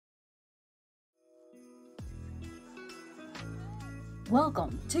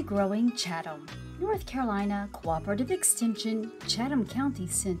Welcome to Growing Chatham, North Carolina Cooperative Extension Chatham County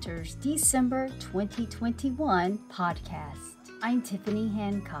Center's December 2021 podcast. I'm Tiffany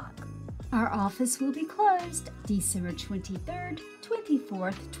Hancock. Our office will be closed December 23rd,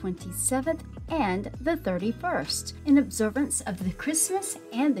 24th, 27th, and the 31st in observance of the Christmas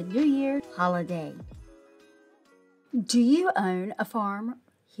and the New Year holiday. Do you own a farm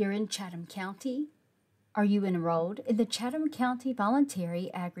here in Chatham County? Are you enrolled in the Chatham County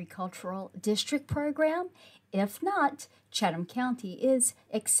Voluntary Agricultural District Program? If not, Chatham County is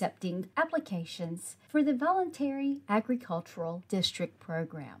accepting applications for the Voluntary Agricultural District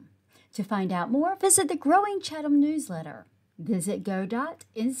Program. To find out more, visit the Growing Chatham newsletter. Visit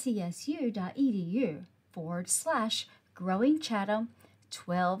go.ncsu.edu/Growing Chatham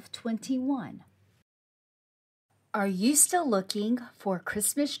 1221. Are you still looking for a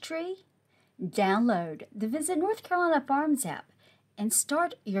Christmas tree? Download the Visit North Carolina Farms app and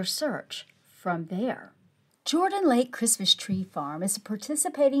start your search from there. Jordan Lake Christmas Tree Farm is a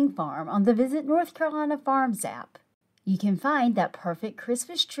participating farm on the Visit North Carolina Farms app. You can find that perfect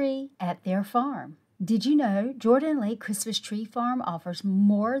Christmas tree at their farm. Did you know Jordan Lake Christmas Tree Farm offers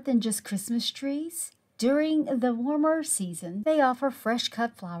more than just Christmas trees? During the warmer season, they offer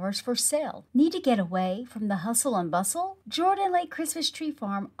fresh-cut flowers for sale. Need to get away from the hustle and bustle? Jordan Lake Christmas Tree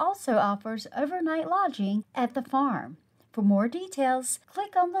Farm also offers overnight lodging at the farm. For more details,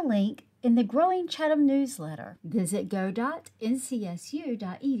 click on the link in the Growing Chatham newsletter. Visit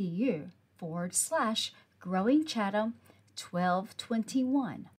go.ncsu.edu/Growing Chatham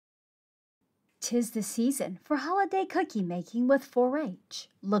 1221. 'Tis the season for holiday cookie making with 4-H.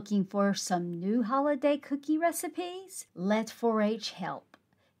 Looking for some new holiday cookie recipes? Let 4-H help.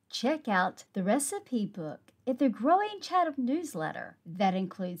 Check out the recipe book in the Growing Chatham newsletter that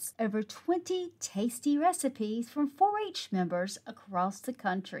includes over 20 tasty recipes from 4-H members across the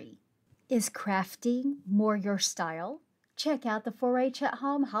country. Is crafting more your style? Check out the 4-H at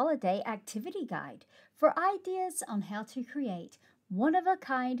Home Holiday Activity Guide for ideas on how to create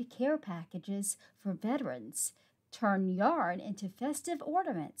one-of-a-kind care packages for veterans, turn yarn into festive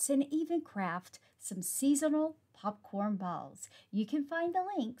ornaments, and even craft some seasonal popcorn balls. You can find the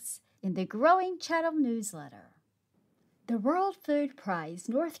links in the Growing Chatham newsletter. The World Food Prize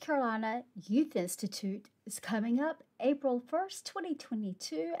North Carolina Youth Institute is coming up April 1st,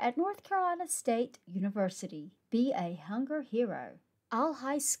 2022 at North Carolina State University. Be a hunger hero. All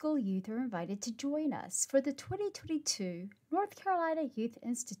high school youth are invited to join us for the 2022 North Carolina Youth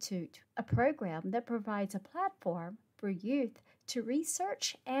Institute, a program that provides a platform for youth to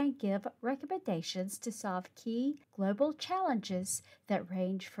research and give recommendations to solve key global challenges that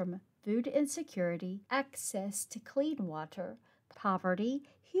range from food insecurity, access to clean water, poverty,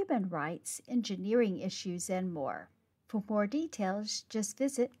 human rights, engineering issues, and more. For more details, just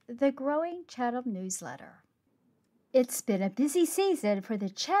visit the Growing Chatham newsletter. It's been a busy season for the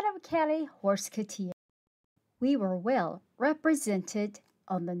Chatham County Horseketeer. We were well represented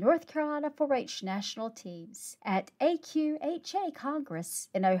on the North Carolina 4-H national teams at AQHA Congress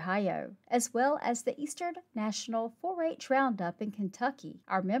in Ohio, as well as the Eastern National 4-H Roundup in Kentucky.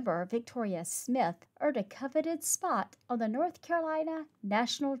 Our member, Victoria Smith, earned a coveted spot on the North Carolina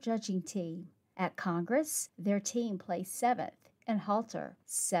national judging team. At Congress, their team placed 7th in halter,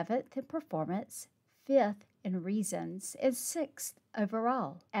 7th in performance, 5th in reasons, and 6th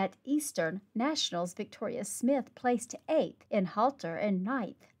overall. At Eastern Nationals, Victoria Smith placed 8th in halter and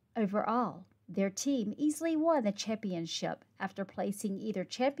 9th overall. Their team easily won the championship after placing either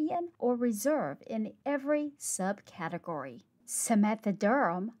champion or reserve in every subcategory. Samantha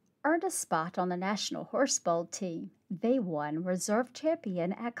Durham earned a spot on the National Horse Bowl team. They won reserve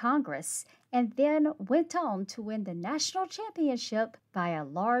champion at Congress and then went on to win the national championship by a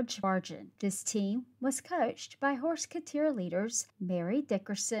large margin. This team was coached by Horseketeer leaders Mary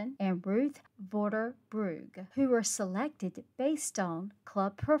Dickerson and Ruth Vorder-Brugge, who were selected based on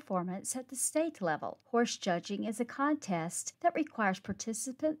club performance at the state level. Horse judging is a contest that requires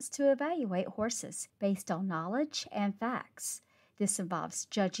participants to evaluate horses based on knowledge and facts. This involves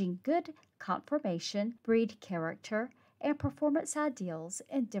judging good conformation, breed character, and performance ideals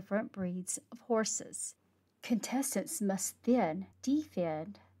in different breeds of horses. Contestants must then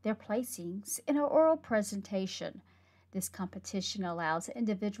defend their placings in an oral presentation. This competition allows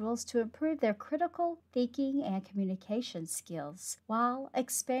individuals to improve their critical thinking and communication skills while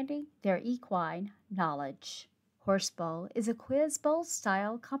expanding their equine knowledge. Horse Bowl is a quiz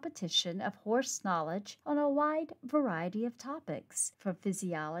bowl-style competition of horse knowledge on a wide variety of topics, from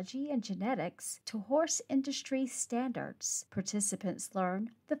physiology and genetics to horse industry standards. Participants learn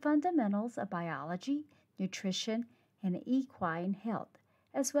the fundamentals of biology, nutrition, and equine health,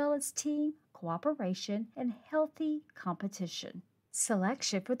 as well as team cooperation and healthy competition.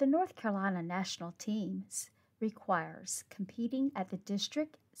 Selection for the North Carolina national teams requires competing at the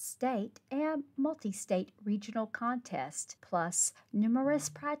district, state, and multi-state regional contest, plus numerous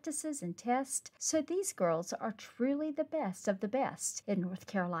practices and tests, so these girls are truly the best of the best in North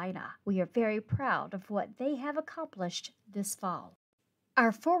Carolina. We are very proud of what they have accomplished this fall.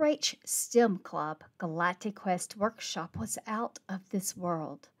 Our 4-H STEM Club Galactic Quest workshop was out of this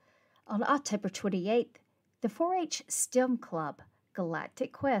world. On October 28th, the 4-H STEM Club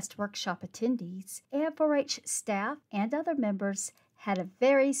Galactic Quest workshop attendees and 4-H staff and other members had a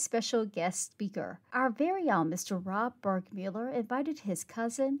very special guest speaker. Our very own Mr. Rob Bergmuller invited his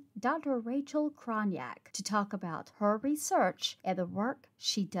cousin, Dr. Rachel Kronyak, to talk about her research and the work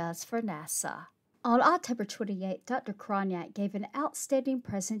she does for NASA. On October 28, Dr. Kronyak gave an outstanding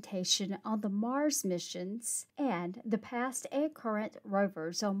presentation on the Mars missions and the past and current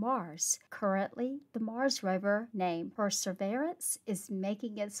rovers on Mars. Currently, the Mars rover named Perseverance is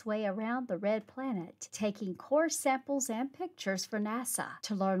making its way around the red planet, taking core samples and pictures for NASA.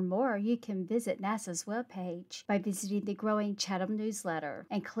 To learn more, you can visit NASA's webpage by visiting the growing Chatham newsletter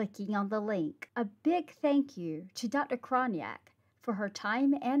and clicking on the link. A big thank you to Dr. Kronyak for her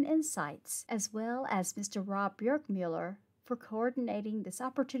time and insights, as well as Mr. Rob Bjorkmuller for coordinating this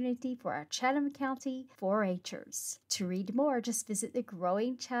opportunity for our Chatham County 4-Hers. To read more, just visit the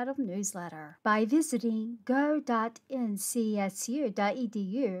Growing Chatham newsletter by visiting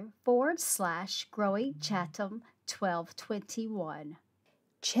go.ncsu.edu/Growing Chatham 1221.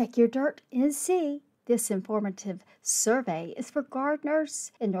 Check your dirt and see. This informative survey is for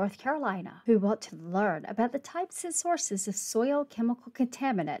gardeners in North Carolina who want to learn about the types and sources of soil chemical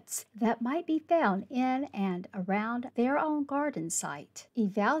contaminants that might be found in and around their own garden site.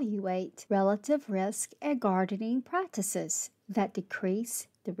 Evaluate relative risk and gardening practices that decrease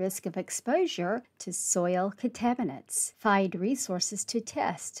the risk of exposure to soil contaminants. Find resources to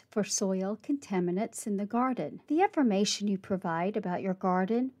test for soil contaminants in the garden. The information you provide about your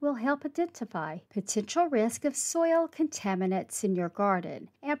garden will help identify potential risk of soil contaminants in your garden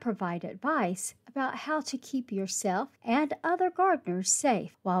and provide advice about how to keep yourself and other gardeners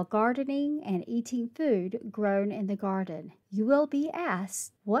safe while gardening and eating food grown in the garden. You will be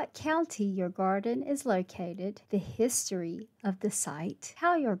asked what county your garden is located, the history of the site,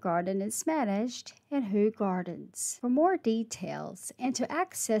 how your garden is managed, and who gardens. For more details and to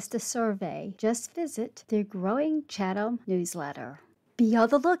access the survey, just visit the Growing Chatham newsletter. Be on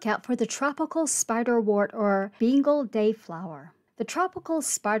the lookout for the tropical spiderwort or Bengal dayflower. The tropical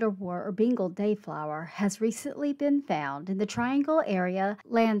spiderwort or Bengal dayflower has recently been found in the Triangle area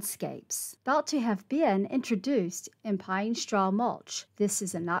landscapes, thought to have been introduced in pine straw mulch. This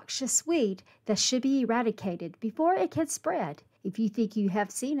is a noxious weed that should be eradicated before it can spread. If you think you have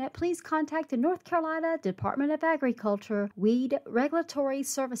seen it, please contact the North Carolina Department of Agriculture Weed Regulatory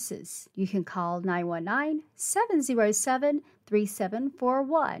Services. You can call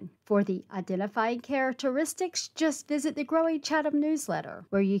 919-707-3741. For the identifying characteristics, just visit the Growing Chatham newsletter,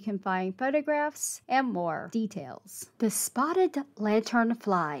 where you can find photographs and more details. The spotted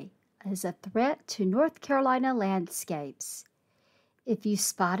lanternfly is a threat to North Carolina landscapes. If you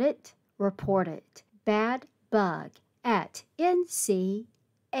spot it, report it. Bad bug at ncagr.gov.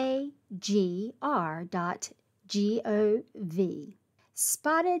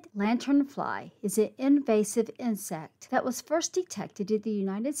 Spotted lanternfly is an invasive insect that was first detected in the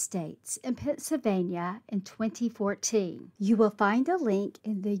United States and Pennsylvania in 2014. You will find a link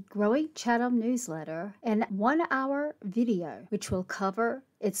in the Growing Chatham newsletter and 1-hour video, which will cover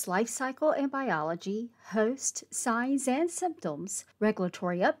its life cycle and biology, host, signs and symptoms,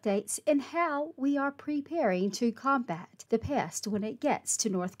 regulatory updates, and how we are preparing to combat the pest when it gets to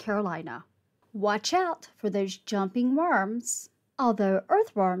North Carolina. Watch out for those jumping worms. Although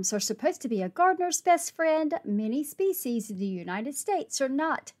earthworms are supposed to be a gardener's best friend, many species in the United States are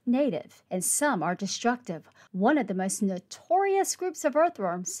not native, and some are destructive. One of the most notorious groups of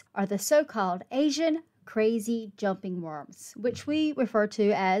earthworms are the so-called Asian crazy jumping worms, which we refer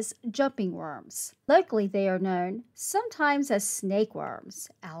to as jumping worms. Locally, they are known sometimes as snake worms,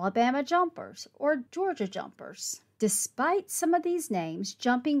 Alabama jumpers, or Georgia jumpers. Despite some of these names,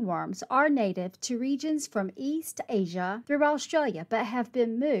 jumping worms are native to regions from East Asia through Australia, but have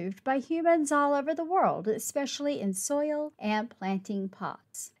been moved by humans all over the world, especially in soil and planting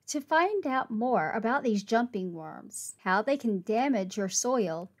pots. To find out more about these jumping worms, how they can damage your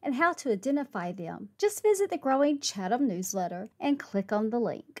soil, and how to identify them, just visit the Growing Chatham newsletter and click on the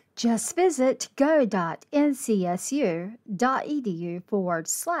link. Just visit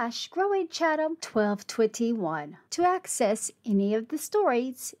go.ncsu.edu/Growing Chatham 1221 to access any of the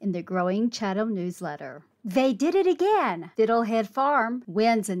stories in the Growing Chatham newsletter. They did it again! Fiddlehead Farm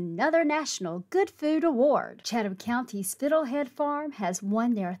wins another National Good Food Award. Chatham County's Fiddlehead Farm has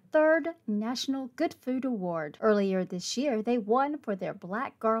won their third National Good Food Award. Earlier this year, they won for their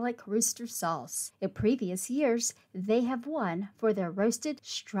black garlic rooster sauce. In previous years, they have won for their roasted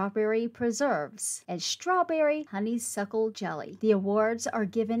strawberry preserves and strawberry honeysuckle jelly. The awards are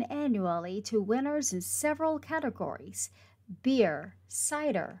given annually to winners in several categories: beer,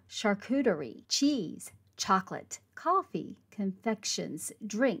 cider, charcuterie, cheese, chocolate, coffee, confections,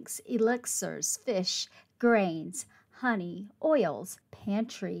 drinks, elixirs, fish, grains, honey, oils,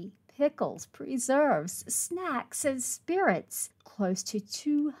 pantry, pickles, preserves, snacks, and spirits. Close to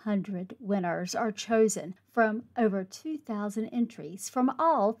 200 winners are chosen from over 2,000 entries from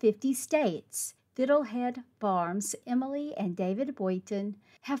all 50 states. Fiddlehead Farms' Emily and David Boynton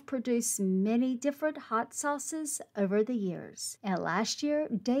have produced many different hot sauces over the years. And last year,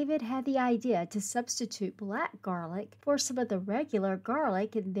 David had the idea to substitute black garlic for some of the regular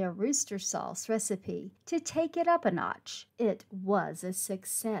garlic in their rooster sauce recipe to take it up a notch. It was a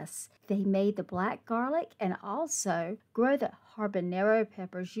success. They made the black garlic and also grow the habanero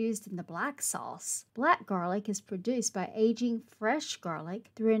peppers used in the black sauce. Black garlic is produced by aging fresh garlic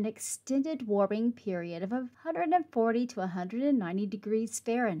through an extended warming period of 140 to 190 degrees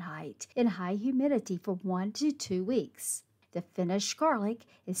Fahrenheit in high humidity for 1 to 2 weeks. The finished garlic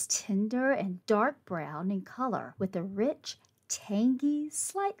is tender and dark brown in color with a rich, tangy,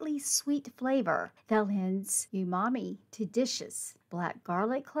 slightly sweet flavor that lends umami to dishes. Black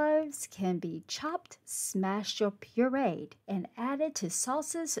garlic cloves can be chopped, smashed, or pureed and added to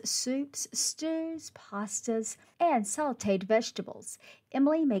sauces, soups, stews, pastas, and sautéed vegetables.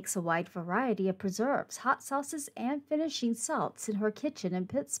 Emily makes a wide variety of preserves, hot sauces, and finishing salts in her kitchen in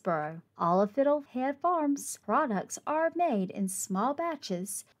Pittsburgh. All of Fiddlehead Farms' products are made in small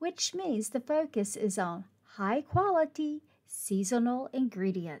batches, which means the focus is on high quality, seasonal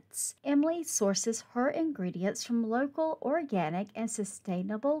ingredients. Emily sources her ingredients from local, organic, and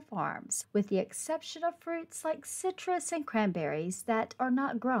sustainable farms, with the exception of fruits like citrus and cranberries that are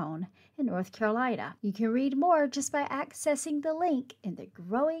not grown in North Carolina. You can read more just by accessing the link in the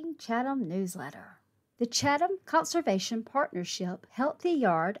Growing Chatham newsletter. The Chatham Conservation Partnership Healthy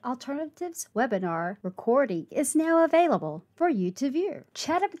Yard Alternatives webinar recording is now available for you to view.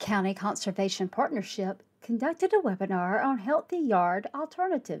 Chatham County Conservation Partnership conducted a webinar on healthy yard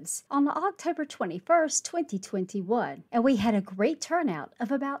alternatives on October 21st, 2021, and we had a great turnout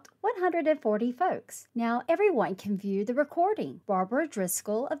of about 140 folks. Now everyone can view the recording. Barbara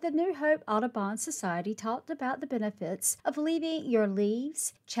Driscoll of the New Hope Audubon Society talked about the benefits of leaving your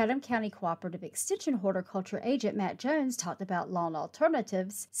leaves. Chatham County Cooperative Extension Horticulture Agent Matt Jones talked about lawn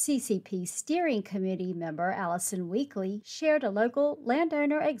alternatives. CCP Steering Committee member Allison Weekly shared a local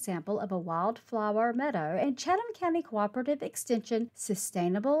landowner example of a wildflower meadow, and Chatham County Cooperative Extension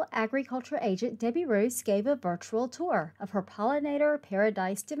Sustainable Agriculture Agent Debbie Roos gave a virtual tour of her Pollinator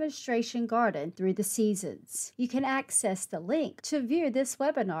Paradise demonstration garden through the seasons. You can access the link to view this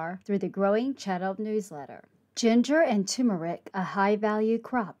webinar through the Growing Chatham newsletter. Ginger and turmeric, a high-value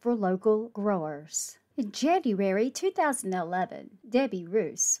crop for local growers. In January 2011, Debbie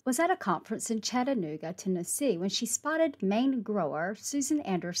Roos was at a conference in Chattanooga, Tennessee, when she spotted Maine grower Susan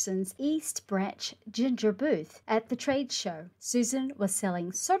Anderson's East Branch ginger booth at the trade show. Susan was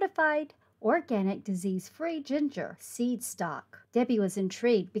selling certified, organic, disease-free ginger seed stock. Debbie was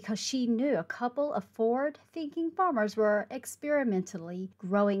intrigued because she knew a couple of forward-thinking farmers were experimentally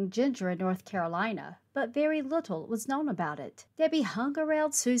growing ginger in North Carolina, but very little was known about it. Debbie hung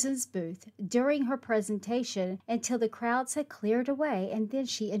around Susan's booth during her presentation until the crowds had cleared away, and then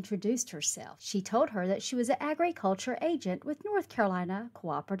she introduced herself. She told her that she was an agriculture agent with North Carolina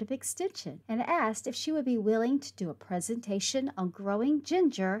Cooperative Extension and asked if she would be willing to do a presentation on growing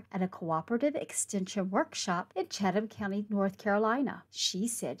ginger at a Cooperative Extension workshop in Chatham County, North Carolina. She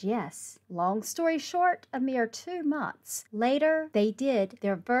said yes. Long story short, a mere 2 months later, they did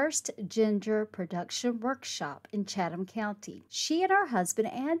their first ginger production workshop in Chatham County. She and her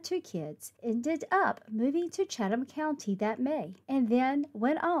husband and 2 kids ended up moving to Chatham County that May, and then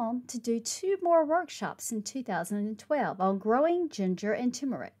went on to do 2 more workshops in 2012 on growing ginger and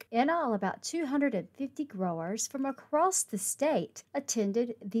turmeric. In all, about 250 growers from across the state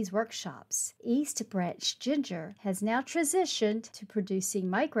attended these workshops. East Branch Ginger has now transitioned transitioned to producing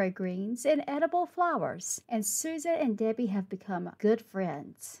microgreens and edible flowers, and Susan and Debbie have become good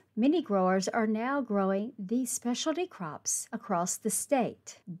friends. Many growers are now growing these specialty crops across the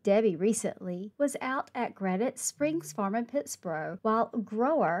state. Debbie recently was out at Granite Springs Farm in Pittsburgh, while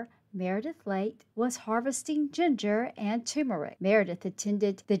grower Meredith Late was harvesting ginger and turmeric. Meredith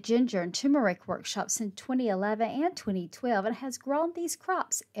attended the ginger and turmeric workshops in 2011 and 2012 and has grown these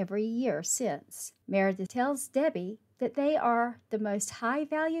crops every year since. Meredith tells Debbie that they are the most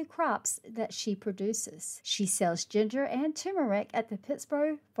high-value crops that she produces. She sells ginger and turmeric at the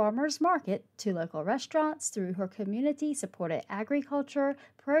Pittsburgh Farmers Market to local restaurants through her community-supported agriculture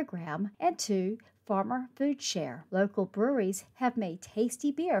program and to Farmer Food Share. Local breweries have made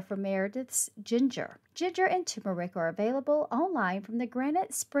tasty beer from Meredith's ginger. Ginger and turmeric are available online from the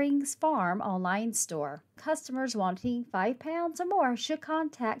Granite Springs Farm online store. Customers wanting 5 pounds or more should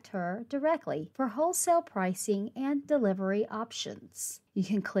contact her directly for wholesale pricing and delivery options. You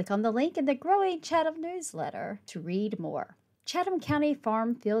can click on the link in the Growing Chatham newsletter to read more. Chatham County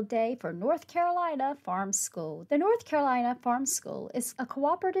Farm Field Day for North Carolina Farm School. The North Carolina Farm School is a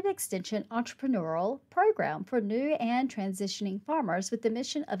cooperative extension entrepreneurial program for new and transitioning farmers with the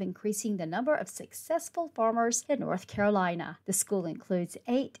mission of increasing the number of successful farmers in North Carolina. The school includes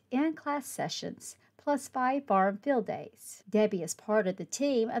 8 in-class sessions, plus 5 farm field days. Debbie is part of the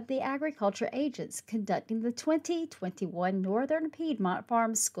team of the agriculture agents conducting the 2021 Northern Piedmont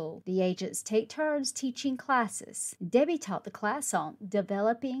Farm School. The agents take turns teaching classes. Debbie taught the class on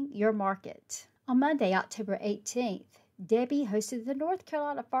developing your market. On Monday, October 18th, Debbie hosted the North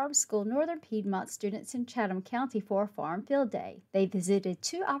Carolina Farm School Northern Piedmont students in Chatham County for Farm Field Day. They visited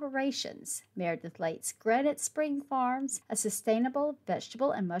 2 operations, Meredith Late's Granite Spring Farms, a sustainable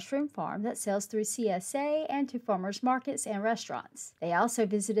vegetable and mushroom farm that sells through CSA and to farmers markets and restaurants. They also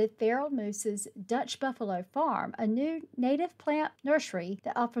visited Feral Moose's Dutch Buffalo Farm, a new native plant nursery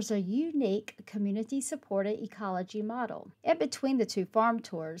that offers a unique community-supported ecology model. In between the 2 farm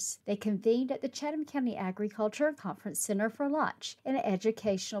tours, they convened at the Chatham County Agriculture Conference Center for lunch and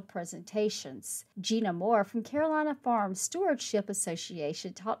educational presentations. Gina Moore from Carolina Farm Stewardship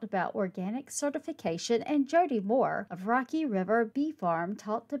Association talked about organic certification, and Jody Moore of Rocky River Bee Farm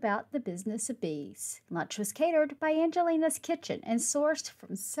talked about the business of bees. Lunch was catered by Angelina's Kitchen and sourced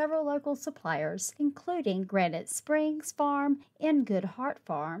from several local suppliers, including Granite Springs Farm, In Good Heart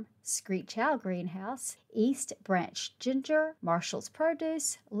Farm, Screech Owl Greenhouse, East Branch Ginger, Marshall's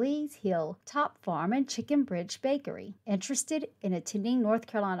Produce, Lee's Hill Top Farm, and Chicken Bridge Bakery. Interested in attending North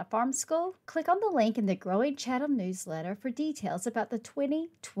Carolina Farm School? Click on the link in the Growing Chatham newsletter for details about the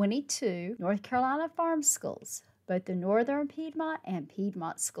 2022 North Carolina Farm Schools, both the Northern Piedmont and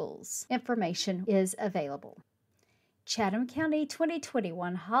Piedmont schools. Information is available. Chatham County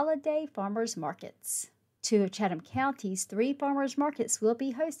 2021 Holiday Farmers Markets. 2 of Chatham County's 3 farmers markets will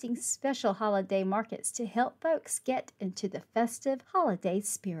be hosting special holiday markets to help folks get into the festive holiday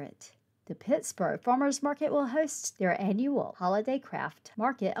spirit. The Pittsburgh Farmers Market will host their annual holiday craft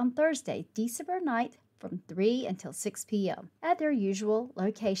market on Thursday, December 9th from 3 until 6 p.m. at their usual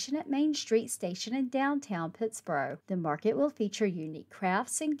location at Main Street Station in downtown Pittsburgh. The market will feature unique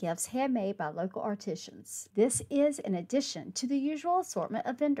crafts and gifts handmade by local artisans. This is in addition to the usual assortment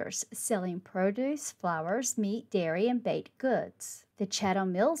of vendors selling produce, flowers, meat, dairy, and baked goods. The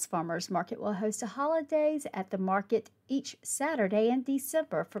Chatham Mills Farmers Market will host a holidays at the market each Saturday in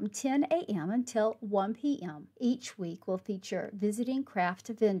December from 10 a.m. until 1 p.m. Each week will feature visiting craft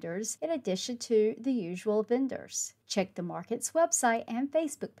vendors in addition to the usual vendors. Check the market's website and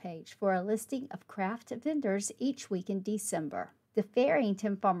Facebook page for a listing of craft vendors each week in December. The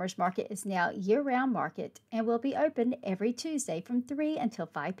Farrington Farmers Market is now year-round market and will be open every Tuesday from 3 until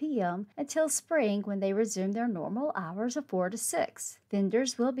 5 p.m. until spring when they resume their normal hours of 4 to 6.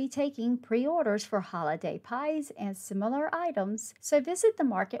 Vendors will be taking pre-orders for holiday pies and similar items, so visit the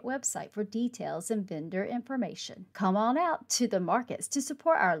market website for details and vendor information. Come on out to the markets to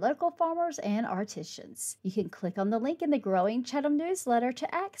support our local farmers and artisans. You can click on the link in the Growing Chatham newsletter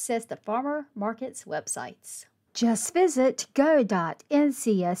to access the farmer markets websites. Just visit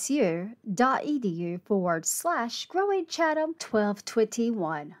go.ncsu.edu/Growing Chatham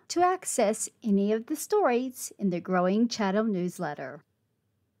 1221 to access any of the stories in the Growing Chatham newsletter.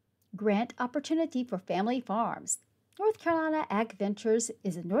 Grant opportunity for family farms. North Carolina Ag Ventures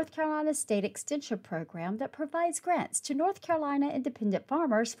is a North Carolina state extension program that provides grants to North Carolina independent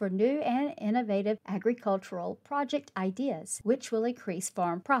farmers for new and innovative agricultural project ideas, which will increase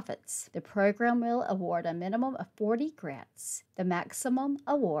farm profits. The program will award a minimum of 40 grants. The maximum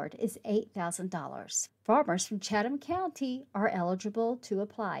award is $8,000. Farmers from Chatham County are eligible to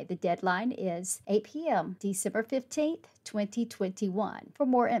apply. The deadline is 8 p.m., December 15th, 2021. For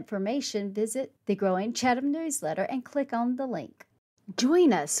more information, visit the Growing Chatham newsletter and click on the link.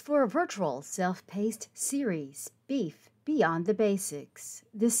 Join us for a virtual self-paced series, Beef Beyond the Basics.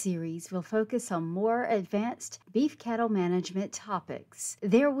 This series will focus on more advanced beef cattle management topics.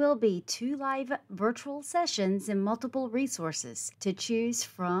 There will be 2 live virtual sessions and multiple resources to choose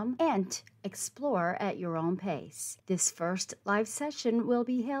from and explore at your own pace. This first live session will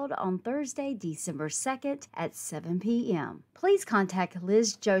be held on Thursday, December 2nd at 7 p.m. Please contact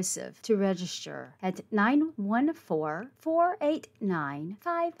Liz Joseph to register at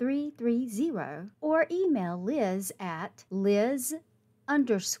 914-489-5330 or email Liz at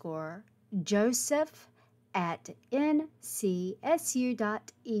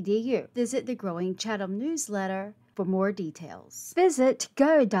liz_joseph@ncsu.edu. Visit the Growing Chatham newsletter for more details. Visit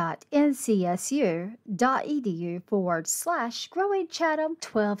go.ncsu.edu/Growing Chatham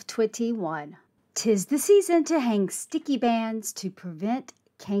 1221. 'Tis the season to hang sticky bands to prevent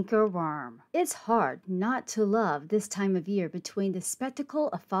cankerworm. It's hard not to love this time of year between the spectacle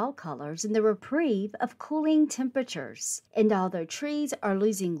of fall colors and the reprieve of cooling temperatures. And although trees are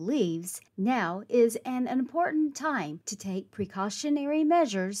losing leaves, now is an important time to take precautionary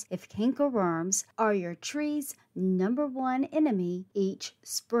measures if cankerworms are your tree's #1 enemy each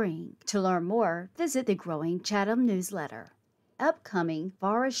spring. To learn more, visit the Growing Chatham newsletter. Upcoming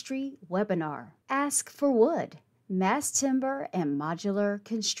forestry webinar. Ask for Wood, Mass Timber and Modular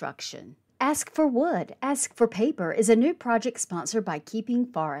Construction. Ask for Wood, Ask for Paper is a new project sponsored by Keeping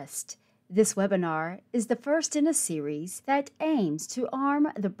Forest. This webinar is the first in a series that aims to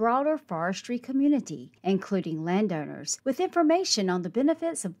arm the broader forestry community, including landowners, with information on the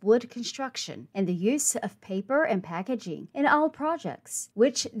benefits of wood construction and the use of paper and packaging in all projects,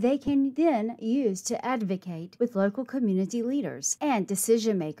 which they can then use to advocate with local community leaders and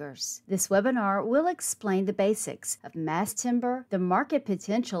decision makers. This webinar will explain the basics of mass timber, the market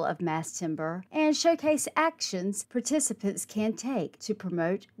potential of mass timber, and showcase actions participants can take to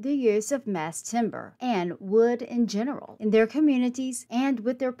promote the use of mass timber and wood in general in their communities and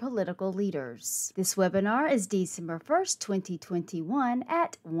with their political leaders. This webinar is December 1st, 2021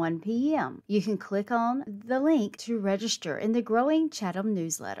 at 1 p.m. You can click on the link to register in the Growing Chatham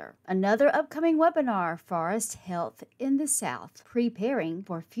newsletter. Another upcoming webinar, Forest Health in the South, Preparing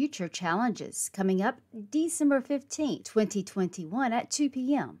for Future Challenges, coming up December 15th, 2021 at 2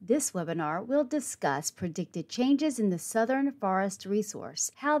 p.m. This webinar will discuss predicted changes in the southern forest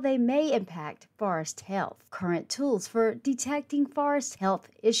resource, how they may impact forest health, current tools for detecting forest health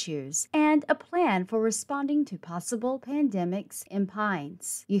issues, and a plan for responding to possible pandemics in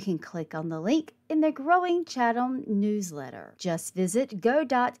pines. You can click on the link in the Growing Chatham newsletter. Just visit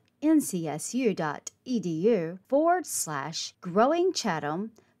go.ncsu.edu/Growing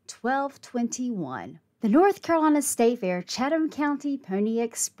Chatham 1221. The North Carolina State Fair Chatham County Pony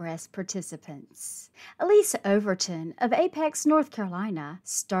Express participants. Elise Overton of Apex, North Carolina,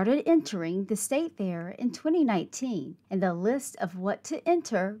 started entering the State Fair in 2019, and the list of what to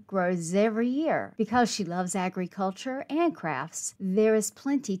enter grows every year. Because she loves agriculture and crafts, there is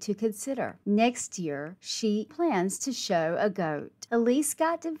plenty to consider. Next year, she plans to show a goat. Elise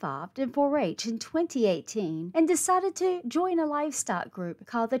got involved in 4-H in 2018 and decided to join a livestock group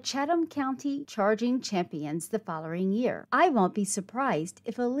called the Chatham County Charging Champions the following year. I won't be surprised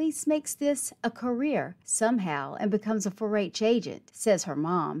if Elise makes this a career somehow and becomes a 4-H agent, says her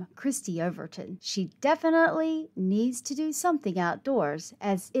mom, Christy Overton. She definitely needs to do something outdoors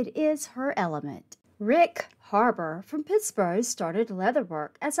as it is her element. Rick Harbor from Pittsburgh started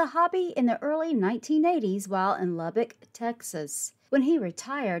leatherwork as a hobby in the early 1980s while in Lubbock, Texas. When he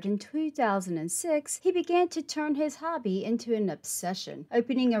retired in 2006, he began to turn his hobby into an obsession,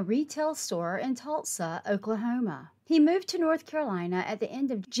 opening a retail store in Tulsa, Oklahoma. He moved to North Carolina at the end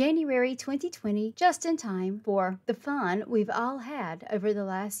of January 2020, just in time for the fun we've all had over the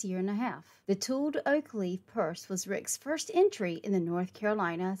last year and a half. The tooled oak leaf purse was Rick's first entry in the North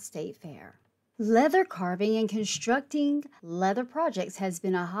Carolina State Fair. Leather carving and constructing leather projects has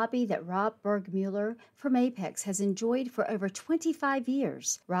been a hobby that Rob Bergmuller from Apex has enjoyed for over 25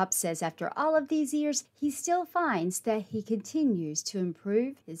 years. Rob says after all of these years, he still finds that he continues to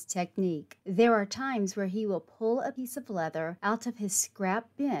improve his technique. There are times where he will pull a piece of leather out of his scrap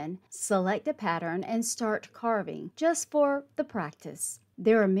bin, select a pattern, and start carving just for the practice.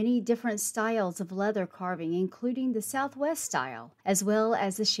 There are many different styles of leather carving, including the Southwest style, as well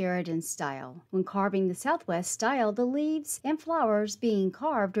as the Sheridan style. When carving the Southwest style, the leaves and flowers being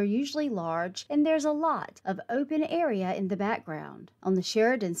carved are usually large, and there's a lot of open area in the background. On the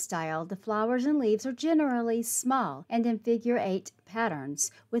Sheridan style, the flowers and leaves are generally small and in figure 8 patterns,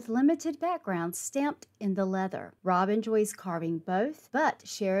 with limited backgrounds stamped in the leather. Rob enjoys carving both, but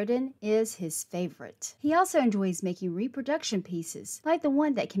Sheridan is his favorite. He also enjoys making reproduction pieces, like the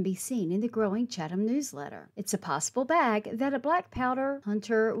one that can be seen in the Growing Chatham newsletter. It's a possible bag that a black powder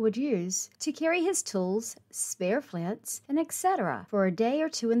hunter would use to carry his tools, spare flints, and etc. for a day or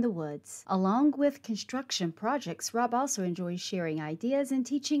two in the woods. Along with construction projects, Rob also enjoys sharing ideas and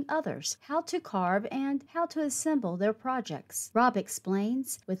teaching others how to carve and how to assemble their projects. Rob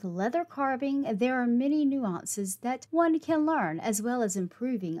explains, with leather carving, there are many nuances that one can learn, as well as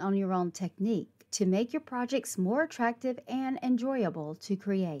improving on your own technique to make your projects more attractive and enjoyable to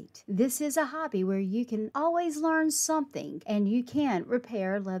create. This is a hobby where you can always learn something, and you can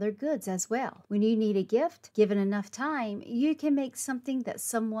repair leather goods as well. When you need a gift, given enough time, you can make something that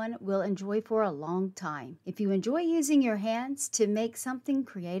someone will enjoy for a long time. If you enjoy using your hands to make something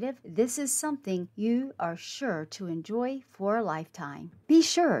creative, this is something you are sure to enjoy for a lifetime. Be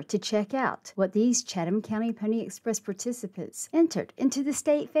sure to check out what these Chatham County Pony Express participants entered into the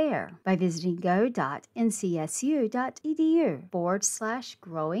state fair by visiting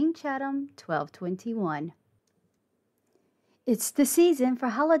go.ncsu.edu/Growing Chatham 1221. It's the season for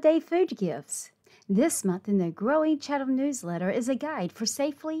holiday food gifts. This month in the Growing Chatham newsletter is a guide for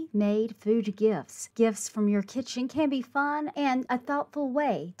safely made food gifts. Gifts from your kitchen can be fun and a thoughtful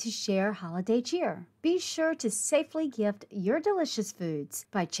way to share holiday cheer. Be sure to safely gift your delicious foods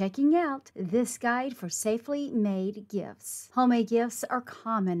by checking out this guide for safely made gifts. Homemade gifts are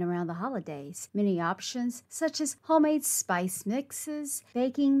common around the holidays. Many options, such as homemade spice mixes,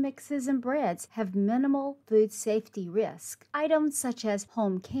 baking mixes, and breads, have minimal food safety risk. Items such as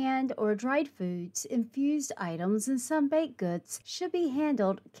home canned or dried foods, infused items, and some baked goods should be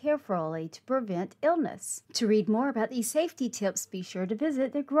handled carefully to prevent illness. To read more about these safety tips, be sure to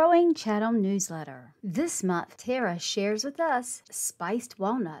visit the Growing Chatham newsletter. This month, Tara shares with us spiced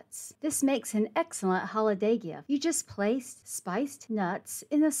walnuts. This makes an excellent holiday gift. You just place spiced nuts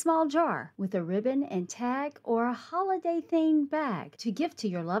in a small jar with a ribbon and tag or a holiday-themed bag to gift to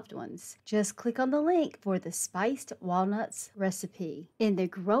your loved ones. Just click on the link for the spiced walnuts recipe in the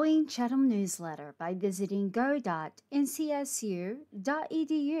Growing Chatham newsletter by visiting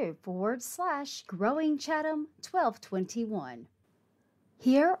go.ncsu.edu/Growing Chatham 1221.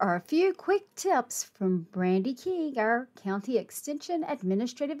 Here are a few quick tips from Brandy King, our County Extension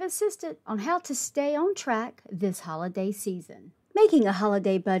Administrative Assistant, on how to stay on track this holiday season. Making a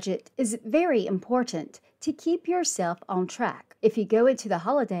holiday budget is very important to keep yourself on track. If you go into the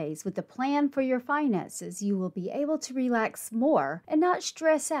holidays with a plan for your finances, you will be able to relax more and not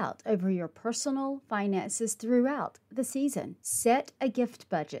stress out over your personal finances throughout the season. Set a gift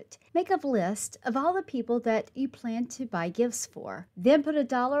budget. Make a list of all the people that you plan to buy gifts for. Then put a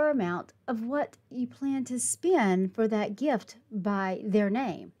dollar amount of what you plan to spend for that gift by their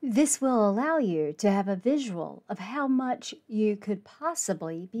name. This will allow you to have a visual of how much you could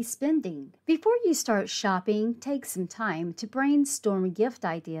possibly be spending. Before you start shopping, take some time to brainstorm gift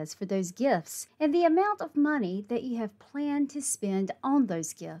ideas for those gifts and the amount of money that you have planned to spend on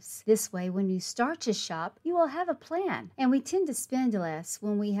those gifts. This way, when you start to shop, you will have a plan, and we tend to spend less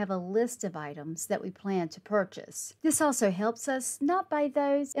when we have a list of items that we plan to purchase. This also helps us not buy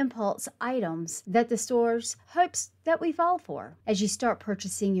those impulse items that the stores hopes that we fall for. As you start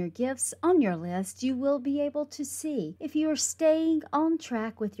purchasing your gifts on your list, you will be able to see if you are staying on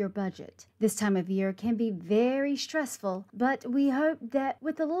track with your budget. This time of year can be very stressful, but we hope that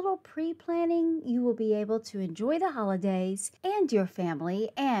with a little pre-planning, you will be able to enjoy the holidays and your family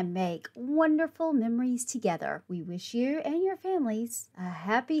and make wonderful memories together. We wish you and your families a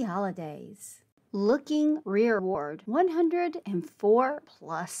happy holidays. Looking rearward, 104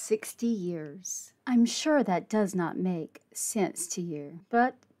 plus 60 years. I'm sure that does not make sense to you,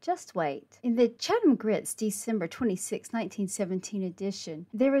 but just wait. In the Chatham Grits December 26, 1917 edition,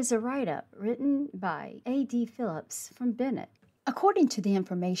 there is a write-up written by A.D. Phillips from Bennett. According to the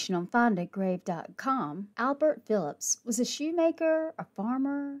information on findagrave.com, Albert Phillips was a shoemaker, a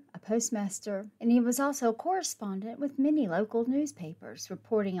farmer, a postmaster, and he was also a correspondent with many local newspapers,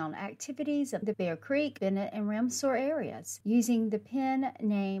 reporting on activities of the Bear Creek, Bennett, and Ramsor areas, using the pen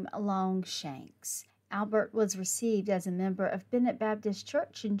name Longshanks. Albert was received as a member of Bennett Baptist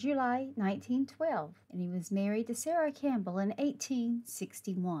Church in July 1912, and he was married to Sarah Campbell in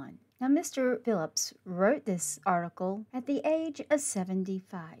 1861. Now, Mr. Phillips wrote this article at the age of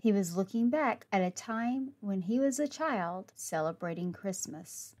 75. He was looking back at a time when he was a child celebrating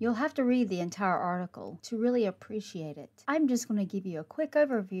Christmas. You'll have to read the entire article to really appreciate it. I'm just going to give you a quick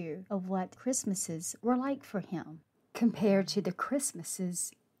overview of what Christmases were like for him compared to the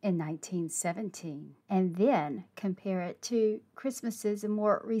Christmases in 1917, and then compare it to Christmases in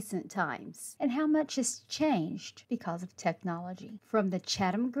more recent times and how much has changed because of technology. From the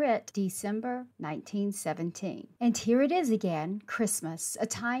Chatham Grit, December 1917. And here it is again, Christmas, a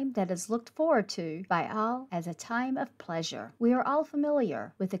time that is looked forward to by all as a time of pleasure. We are all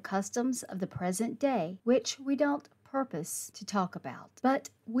familiar with the customs of the present day, which we don't purpose to talk about. But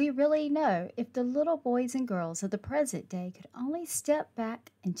we really know if the little boys and girls of the present day could only step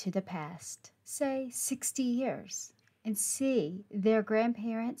back into the past, say 60 years, and see their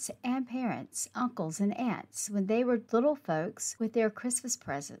grandparents and parents, uncles and aunts, when they were little folks with their Christmas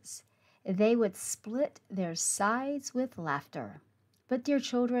presents, they would split their sides with laughter. But dear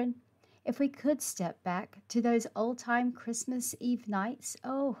children, if we could step back to those old-time Christmas Eve nights,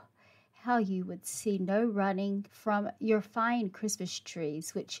 oh, how you would see no running from your fine Christmas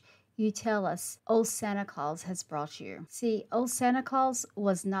trees, which you tell us old Santa Claus has brought you. See, old Santa Claus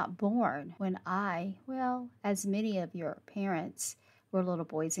was not born when as many of your parents were little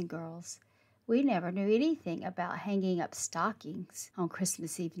boys and girls. We never knew anything about hanging up stockings on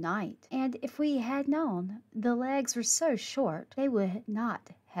Christmas Eve night. And if we had known, the legs were so short, they would not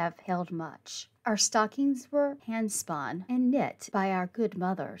have held much. Our stockings were hand-spun and knit by our good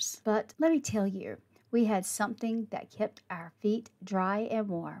mothers. But let me tell you, we had something that kept our feet dry and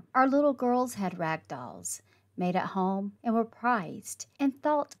warm. Our little girls had rag dolls, made at home, and were prized and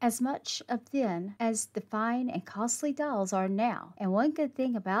thought as much of then as the fine and costly dolls are now. And one good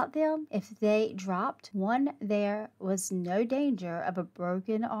thing about them, if they dropped one, there was no danger of a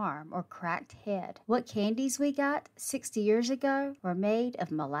broken arm or cracked head. What candies we got 60 years ago were made of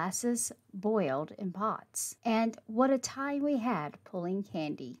molasses boiled in pots. And what a time we had pulling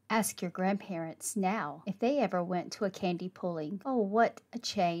candy. Ask your grandparents now if they ever went to a candy pulling. Oh, what a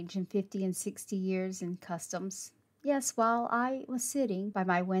change in 50 and 60 years in customs. Yes, while I was sitting by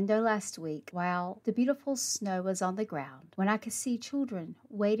my window last week, while the beautiful snow was on the ground, when I could see children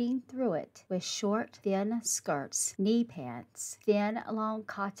wading through it with short, thin skirts, knee pants, thin, long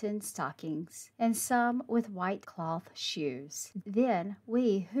cotton stockings, and some with white cloth shoes. Then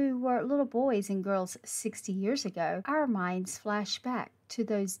we, who were little boys and girls 60 years ago, our minds flash back to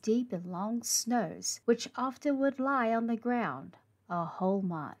those deep and long snows, which often would lie on the ground a whole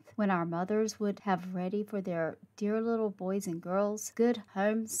month, when our mothers would have ready for their dear little boys and girls good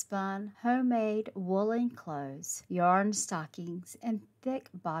homespun, homemade woolen clothes, yarn stockings, and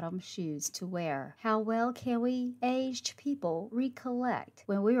thick-bottom shoes to wear. How well can we aged people recollect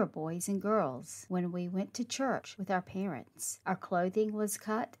when we were boys and girls, when we went to church with our parents. Our clothing was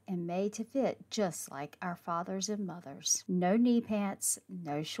cut and made to fit just like our fathers and mothers. No knee pants,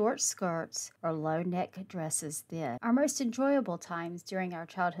 no short skirts, or low-neck dresses then. Our most enjoyable times during our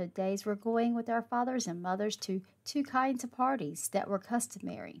childhood days were going with our fathers and mothers to two kinds of parties that were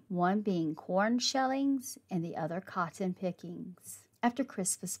customary, one being corn shellings and the other cotton pickings. After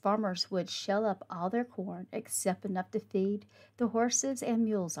Christmas, farmers would shell up all their corn except enough to feed the horses and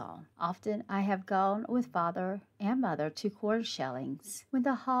mules on. Often I have gone with father and mother to corn shellings, when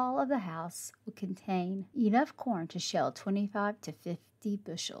the hall of the house would contain enough corn to shell 25 to 50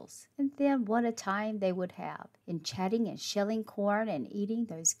 bushels. And then what a time they would have in chatting and shelling corn and eating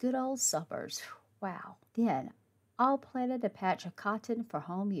those good old suppers. Wow. Then all planted a patch of cotton for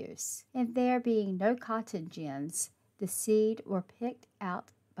home use, and there being no cotton gins, the seed were picked out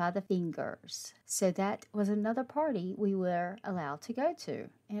by the fingers. So that was another party we were allowed to go to.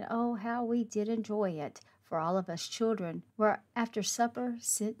 And oh, how we did enjoy it, for all of us children were after supper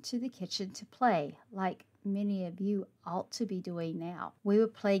sent to the kitchen to play, like many of you ought to be doing now. We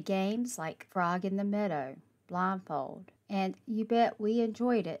would play games like Frog in the Meadow, Blindfold, and you bet we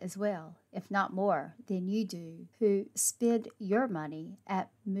enjoyed it as well, if not more than you do, who spend your money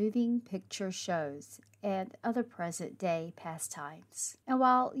at moving picture shows and other present-day pastimes. And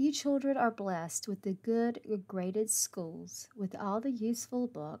while you children are blessed with the good graded schools, with all the useful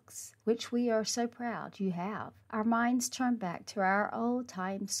books, which we are so proud you have, our minds turn back to our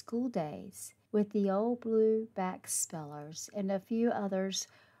old-time school days, with the old blue back spellers and a few others,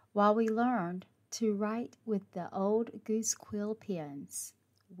 while we learned to write with the old goose quill pens.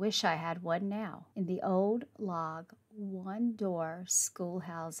 Wish I had one now. In the old log, one-door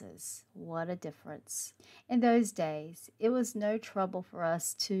schoolhouses. What a difference. In those days, it was no trouble for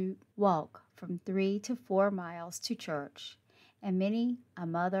us to walk from 3 to 4 miles to church, and many a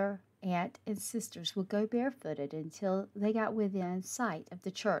mother, aunt, and sisters would go barefooted until they got within sight of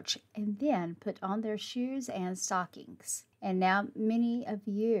the church and then put on their shoes and stockings. And now many of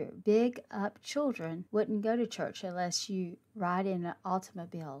you big up children wouldn't go to church unless you ride in an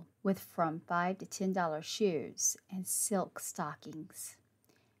automobile with from $5 to $10 shoes and silk stockings.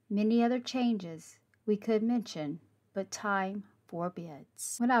 Many other changes we could mention, but time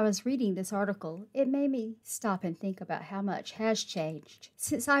forbids. When I was reading this article, it made me stop and think about how much has changed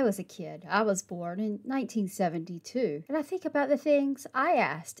since I was a kid. I was born in 1972, and I think about the things I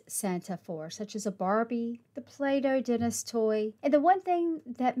asked Santa for, such as a Barbie, the Play-Doh dentist toy, and the one thing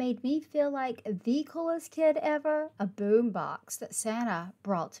that made me feel like the coolest kid ever, a boom box that Santa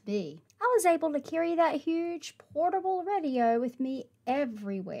brought me. I was able to carry that huge portable radio with me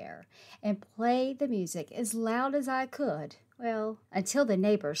everywhere and play the music as loud as I could. Well, until the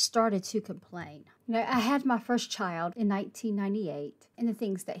neighbors started to complain. I had my first child in 1998, and the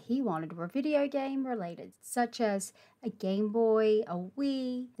things that he wanted were video game related, such as a Game Boy, a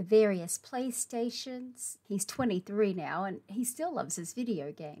Wii, the various PlayStations. He's 23 now, and he still loves his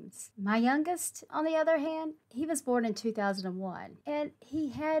video games. My youngest, on the other hand, he was born in 2001, and he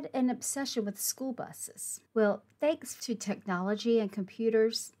had an obsession with school buses. Well, thanks to technology and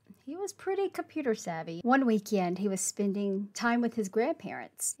computers, he was pretty computer savvy. One weekend, he was spending time with his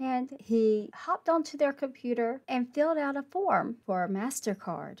grandparents, and he hopped onto their computer and filled out a form for a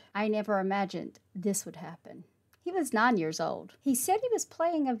MasterCard. I never imagined this would happen. He was 9 years old. He said he was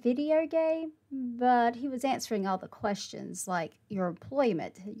playing a video game, but he was answering all the questions like your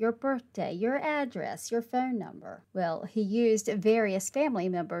employment, your birthday, your address, your phone number. Well, he used various family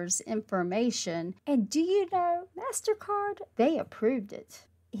members' information, and do you know, MasterCard, they approved it.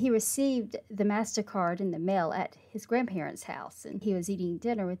 He received the MasterCard in the mail at his grandparents' house, and he was eating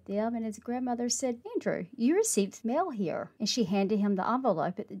dinner with them, and his grandmother said, "Andrew, you received mail here." And she handed him the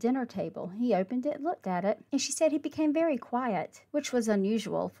envelope at the dinner table. He opened it, looked at it, and she said he became very quiet, which was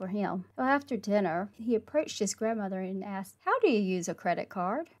unusual for him. Well, after dinner, he approached his grandmother and asked, "How do you use a credit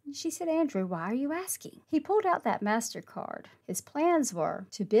card?" And she said, "Andrew, why are you asking?" He pulled out that MasterCard. His plans were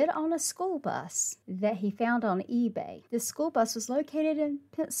to bid on a school bus that he found on eBay. This school bus was located in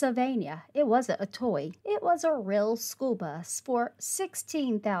Pennsylvania. It wasn't a toy. It was a real school bus for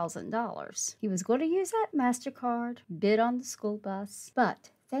 $16,000. He was going to use that MasterCard, bid on the school bus,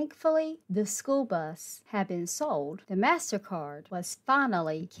 but thankfully, the school bus had been sold. The MasterCard was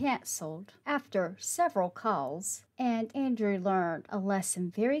finally canceled after several calls, and Andrew learned a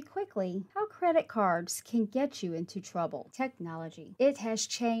lesson very quickly: how credit cards can get you into trouble. Technology. It has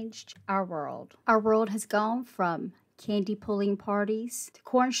changed our world. Our world has gone from candy pulling parties to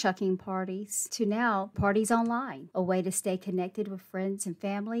corn shucking parties to now parties online, a way to stay connected with friends and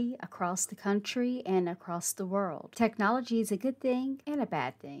family across the country and across the world. Technology is a good thing and a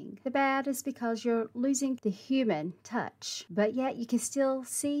bad thing. The bad is because you're losing the human touch, but yet you can still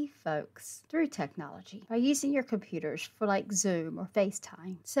see folks through technology by using your computers for like Zoom or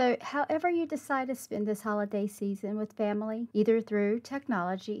FaceTime. So however you decide to spend this holiday season with family, either through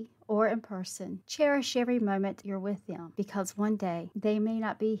technology or in person, cherish every moment you're with them, because one day they may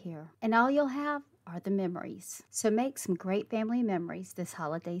not be here, and all you'll have are the memories. So make some great family memories this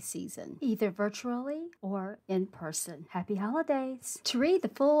holiday season, either virtually or in person. Happy holidays! To read the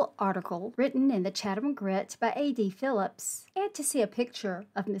full article written in the Chatham Grit by A.D. Phillips, and to see a picture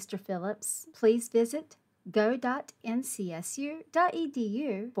of Mr. Phillips, please visit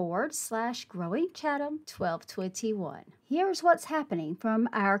go.ncsu.edu/Growing Chatham 1221. Here's what's happening from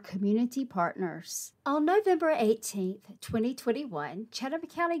our community partners. On November 18th, 2021, Chatham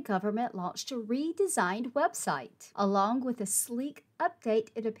County government launched a redesigned website. Along with a sleek update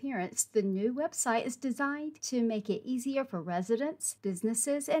in appearance, the new website is designed to make it easier for residents,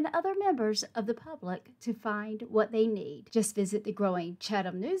 businesses, and other members of the public to find what they need. Just visit the Growing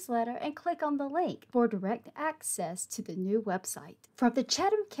Chatham newsletter and click on the link for direct access to the new website. From the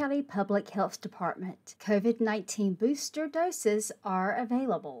Chatham County Public Health Department, COVID-19 booster doses are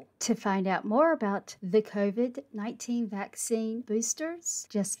available. To find out more about the COVID-19 vaccine boosters,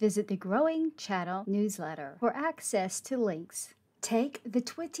 just visit the Growing Chatham newsletter for access to links Take the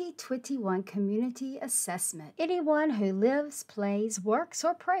 2021 Community Assessment. Anyone who lives, plays, works,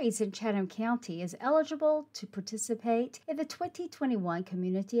 or prays in Chatham County is eligible to participate in the 2021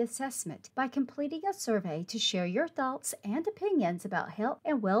 Community Assessment by completing a survey to share your thoughts and opinions about health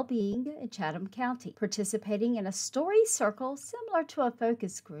and well-being in Chatham County, participating in a story circle similar to a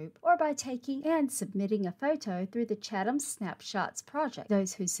focus group, or by taking and submitting a photo through the Chatham Snapshots project.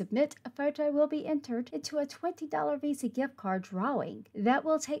 Those who submit a photo will be entered into a $20 Visa gift card drawing that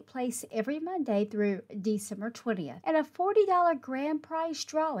will take place every Monday through December 20th, and a $40 grand prize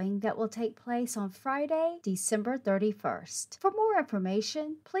drawing that will take place on Friday, December 31st. For more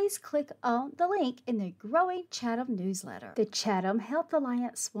information, please click on the link in the Growing Chatham newsletter. The Chatham Health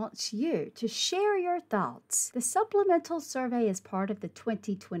Alliance wants you to share your thoughts. The supplemental survey is part of the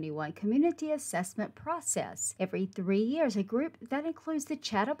 2021 Community Assessment process. Every 3 years, a group that includes the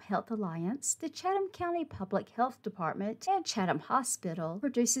Chatham Health Alliance, the Chatham County Public Health Department, and Chatham Hospital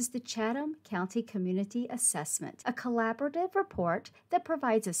produces the Chatham County Community Assessment, a collaborative report that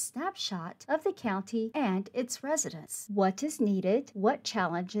provides a snapshot of the county and its residents. What is needed, what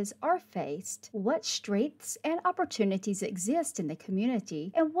challenges are faced, what strengths and opportunities exist in the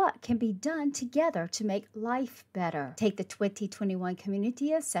community, and what can be done together to make life better. Take the 2021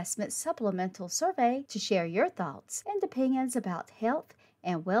 Community Assessment Supplemental Survey to share your thoughts and opinions about health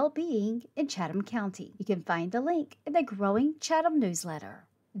and well-being in Chatham County. You can find the link in the Growing Chatham newsletter.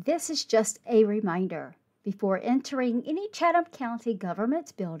 This is just a reminder. Before entering any Chatham County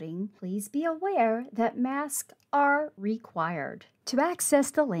government building, please be aware that masks are required. To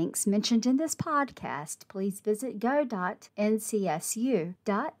access the links mentioned in this podcast, please visit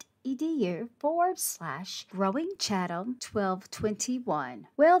go.ncsu.edu/Growing Chatham 1221.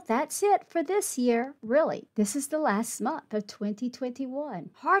 Well, that's it for this year. Really, this is the last month of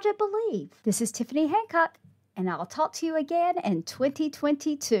 2021. Hard to believe. This is Tiffany Hancock, and I'll talk to you again in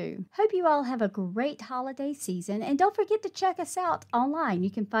 2022. Hope you all have a great holiday season, and don't forget to check us out online.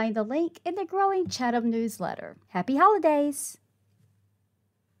 You can find the link in the Growing Chatham newsletter. Happy holidays!